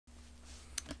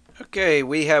Okay,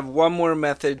 we have one more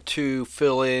method to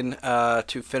fill in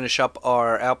to finish up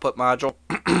our output module.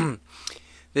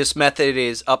 This method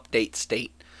is update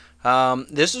state.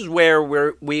 This is where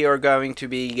we are going to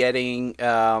be getting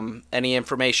any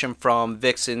information from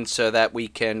Vixen so that we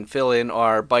can fill in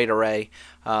our byte array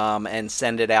and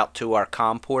send it out to our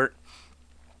COM port.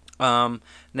 Now,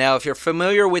 if you're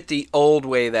familiar with the old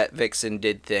way that Vixen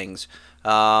did things,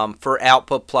 for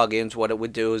output plugins, what it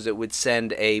would do is it would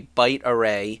send a byte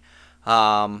array,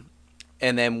 and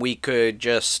then we could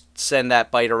just send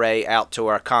that byte array out to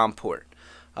our COM port.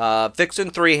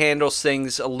 Vixen 3 handles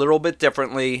things a little bit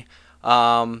differently.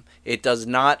 It does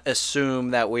not assume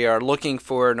that we are looking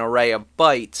for an array of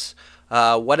bytes.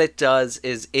 What it does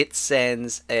is it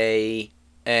sends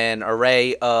an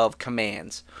array of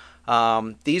commands.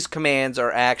 These commands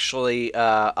are actually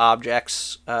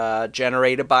objects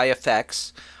generated by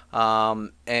effects,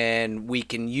 and we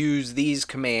can use these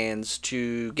commands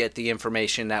to get the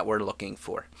information that we're looking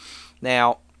for.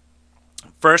 Now,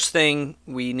 first thing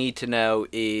we need to know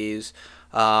is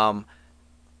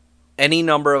any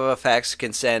number of effects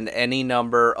can send any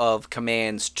number of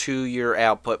commands to your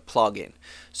output plugin.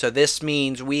 So this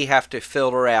means we have to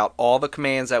filter out all the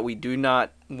commands that we do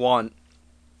not want,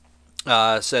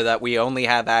 so that we only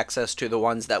have access to the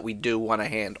ones that we do want to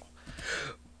handle.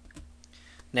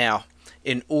 Now,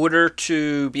 in order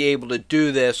to be able to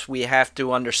do this, we have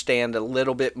to understand a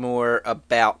little bit more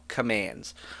about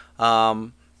commands.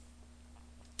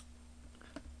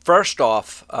 First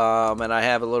off, and I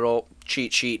have a little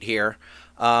cheat sheet here,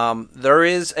 there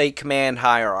is a command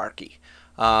hierarchy.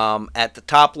 At the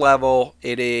top level,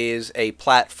 it is a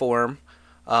platform.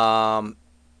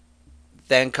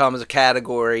 Then comes a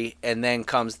category, and then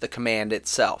comes the command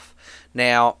itself.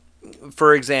 Now,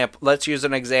 for example, let's use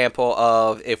an example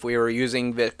of if we were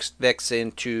using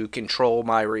Vixen to control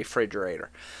my refrigerator.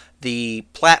 The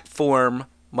platform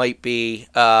might be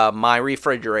my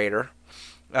refrigerator.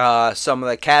 Some of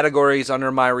the categories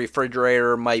under my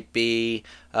refrigerator might be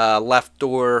left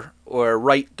door or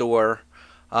right door,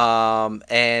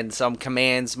 and some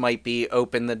commands might be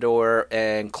open the door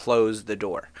and close the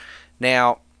door.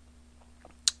 Now,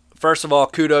 first of all,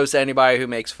 kudos to anybody who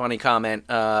makes a funny comment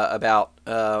about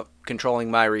controlling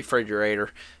my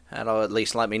refrigerator. That'll at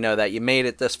least let me know that you made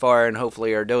it this far and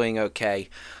hopefully are doing okay.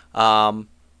 But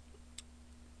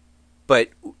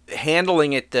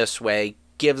handling it this way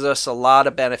gives us a lot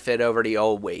of benefit over the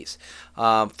old ways.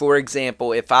 For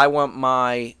example, if I want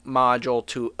my module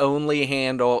to only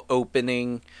handle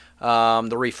opening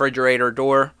the refrigerator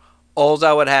door, all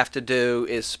I would have to do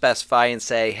is specify and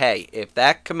say, hey, if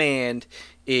that command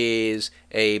is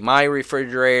a my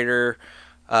refrigerator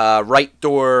right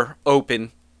door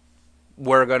open,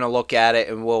 we're going to look at it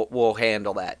and we'll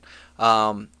handle that.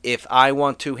 If I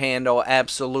want to handle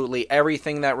absolutely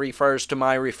everything that refers to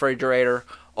my refrigerator,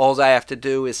 all I have to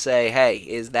do is say, hey,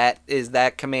 is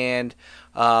that command,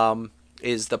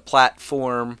 is the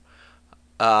platform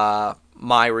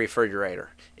my refrigerator?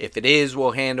 If it is,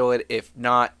 we'll handle it. If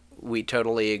not, we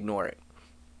totally ignore it.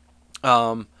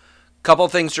 Couple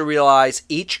things to realize: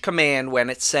 each command,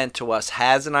 when it's sent to us,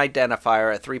 has an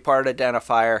identifier, a three-part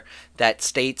identifier that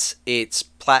states its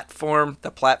platform,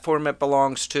 the platform it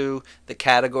belongs to, the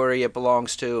category it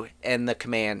belongs to, and the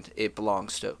command it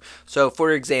belongs to. So,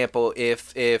 for example,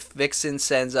 if Vixen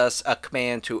sends us a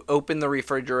command to open the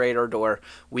refrigerator door,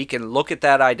 we can look at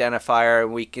that identifier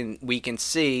and we can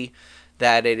see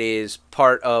that it is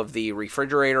part of the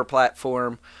refrigerator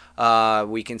platform.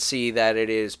 We can see that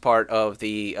it is part of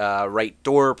the right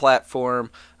door platform,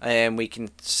 and we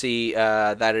can see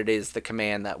that it is the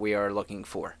command that we are looking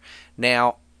for.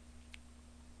 Now,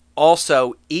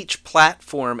 also, each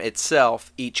platform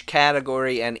itself, each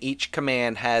category, and each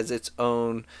command has its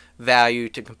own value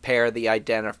to compare the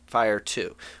identifier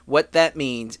to. What that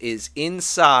means is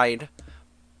inside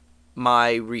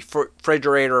my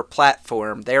refrigerator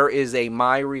platform, there is a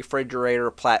my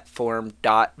refrigerator platform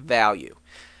dot value.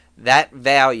 That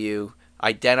value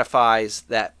identifies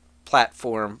that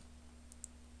platform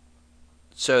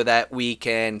so that we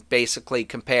can basically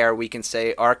compare. We can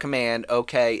say our command,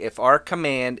 okay, if our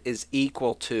command is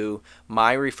equal to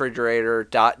my refrigerator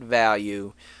dot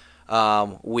value,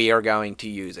 we are going to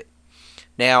use it.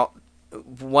 Now,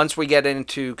 once we get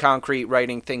into concrete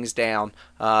writing things down,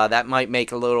 that might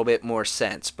make a little bit more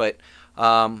sense. But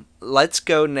let's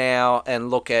go now and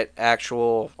look at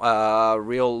actual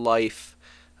real life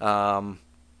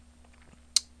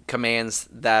commands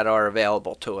that are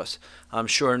available to us. I'm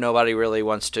sure nobody really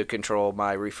wants to control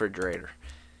my refrigerator,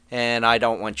 and I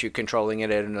don't want you controlling it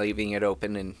and leaving it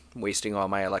open and wasting all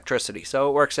my electricity. So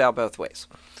it works out both ways.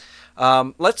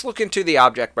 Let's look into the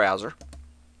object browser.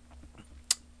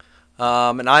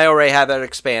 And I already have it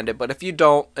expanded, but if you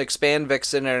don't, expand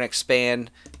Vixen and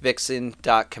expand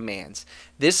Vixen.commands.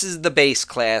 This is the base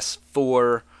class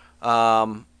for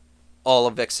all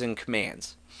of Vixen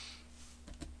commands.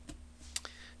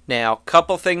 Now,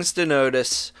 couple things to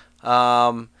notice.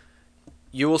 You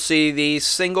will see these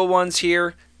single ones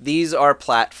here. These are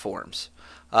platforms.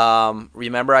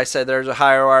 Remember I said there's a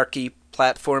hierarchy.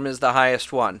 Platform is the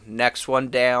highest one. Next one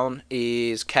down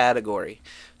is category.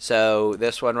 So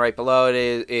this one right below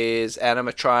it is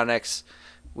animatronics,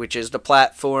 which is the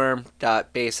platform.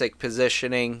 Basic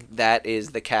positioning, that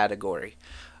is the category.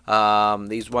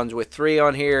 These ones with 3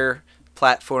 on here,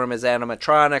 platform is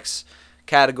animatronics,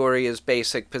 category is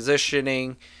basic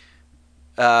positioning,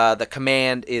 the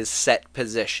command is set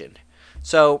position.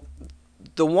 So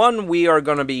the one we are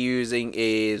going to be using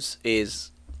is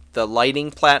the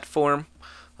lighting platform.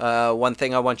 One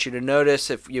thing I want you to notice,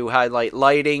 if you highlight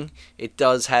lighting, it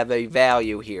does have a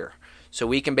value here. So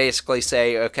we can basically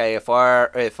say, okay, if our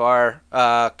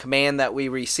command that we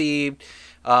received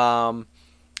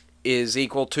is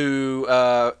equal to,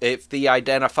 if the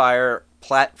identifier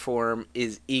platform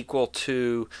is equal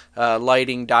to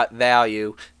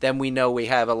lighting.value, then we know we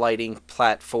have a lighting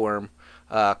platform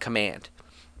command.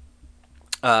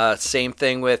 Same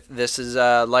thing with this is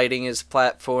lighting is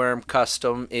platform,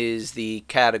 custom is the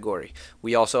category.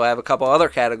 We also have a couple other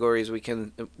categories we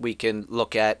can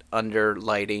look at under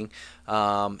lighting,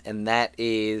 and that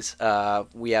is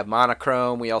we have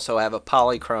monochrome. We also have a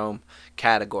polychrome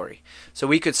category. So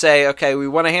we could say, okay, we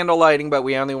want to handle lighting, but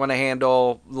we only want to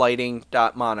handle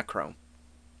lighting.monochrome.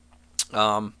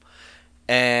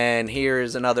 And here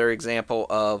is another example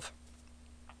of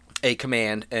a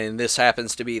command, and this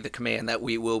happens to be the command that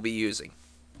we will be using.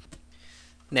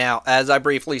 Now, as I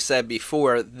briefly said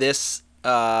before, this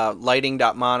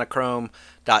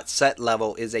lighting.monochrome.set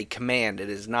level is a command.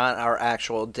 It is not our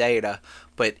actual data,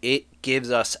 but it gives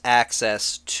us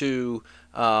access to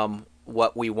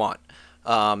what we want.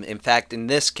 In fact, in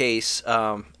this case,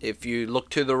 if you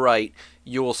look to the right,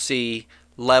 you will see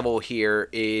level here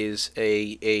is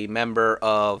a member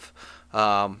of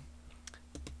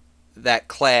that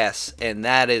class, and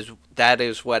that is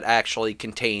what actually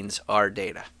contains our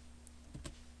data.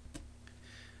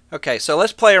 Okay, so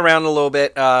let's play around a little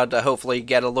bit to hopefully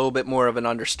get a little bit more of an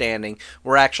understanding.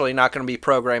 We're actually not going to be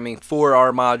programming for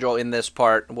our module in this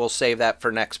part. We'll save that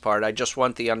for next part. I just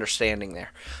want the understanding there.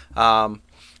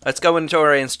 Let's go into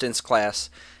our instance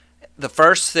class. The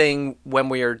first thing when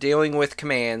we are dealing with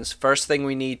commands, first thing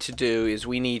we need to do is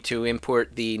we need to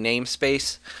import the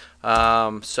namespace.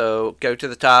 So go to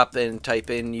the top and type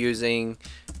in using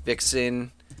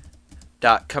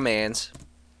Vixen.commands.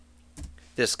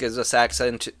 This gives us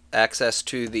access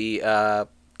to the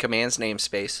commands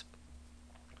namespace.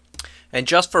 And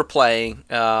just for playing,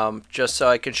 just so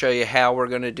I can show you how we're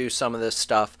going to do some of this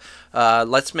stuff,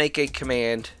 let's make a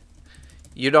command.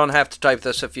 You don't have to type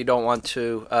this if you don't want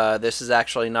to. This is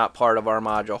actually not part of our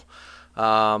module.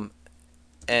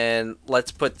 And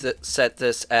let's set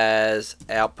this as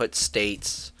output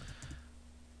states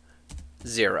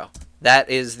 0. That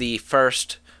is the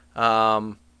first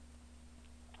I'm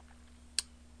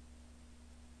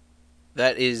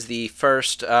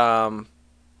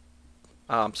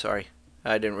sorry,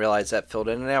 I didn't realize that filled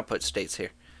in an output states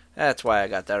here. That's why I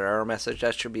got that error message.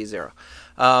 That should be 0.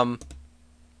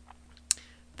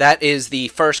 That is the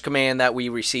first command that we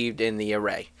received in the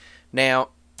array. Now,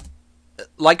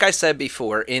 like I said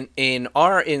before, in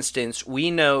our instance, we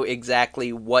know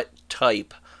exactly what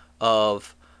type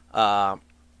of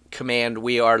command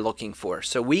we are looking for.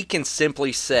 So we can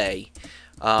simply say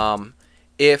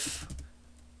if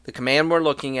the command we're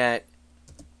looking at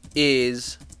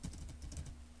is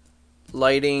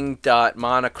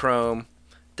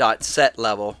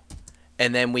lighting.monochrome.setLevel,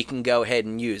 and then we can go ahead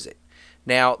and use it.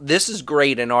 Now, this is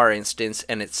great in our instance,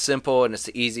 and it's simple, and it's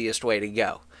the easiest way to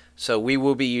go. So we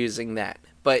will be using that.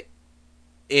 But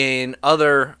in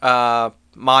other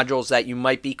modules that you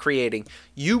might be creating,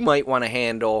 you might want to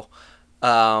handle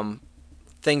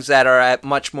things that are at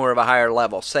much more of a higher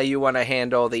level. Say you want to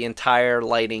handle the entire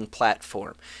lighting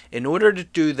platform. In order to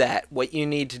do that, what you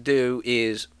need to do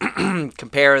is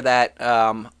compare that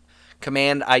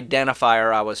command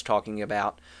identifier I was talking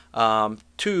about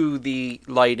to the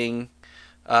lighting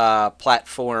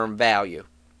platform value.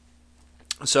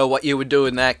 So what you would do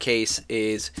in that case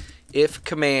is if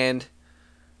command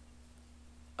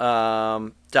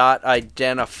dot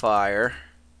identifier,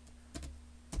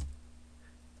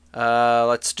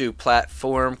 let's do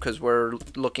platform because we're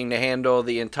looking to handle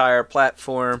the entire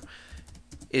platform,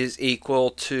 is equal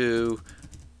to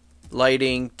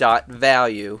lighting dot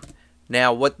value.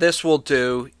 Now what this will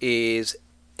do is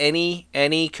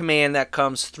any command that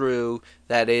comes through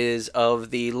that is of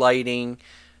the lighting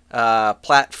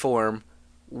platform,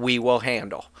 we will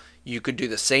handle. You could do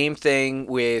the same thing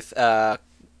with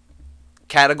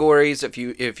categories. If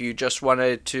you just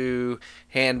wanted to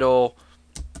handle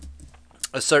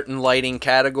a certain lighting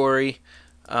category,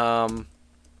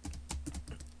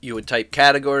 you would type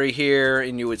category here,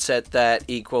 and you would set that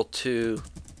equal to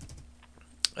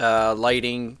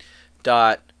lighting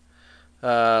dot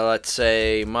let's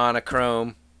say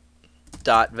monochrome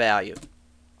dot value.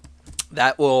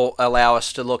 That will allow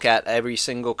us to look at every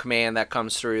single command that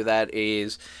comes through that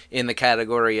is in the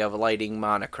category of lighting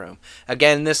monochrome.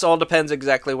 Again, this all depends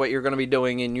exactly what you're going to be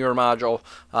doing in your module,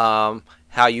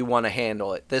 how you want to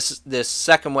handle it. This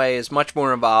second way is much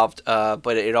more involved,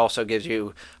 but it also gives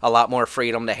you a lot more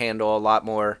freedom to handle a lot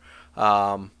more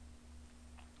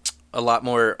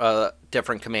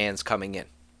different commands coming in.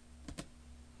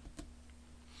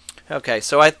 Okay,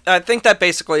 so I think that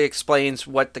basically explains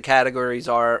what the categories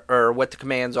are, or what the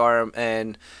commands are,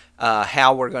 and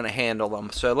how we're going to handle them.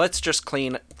 So let's just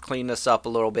clean this up a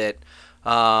little bit,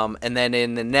 and then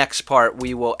in the next part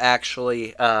we will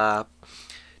actually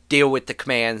deal with the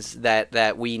commands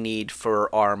that we need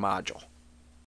for our module.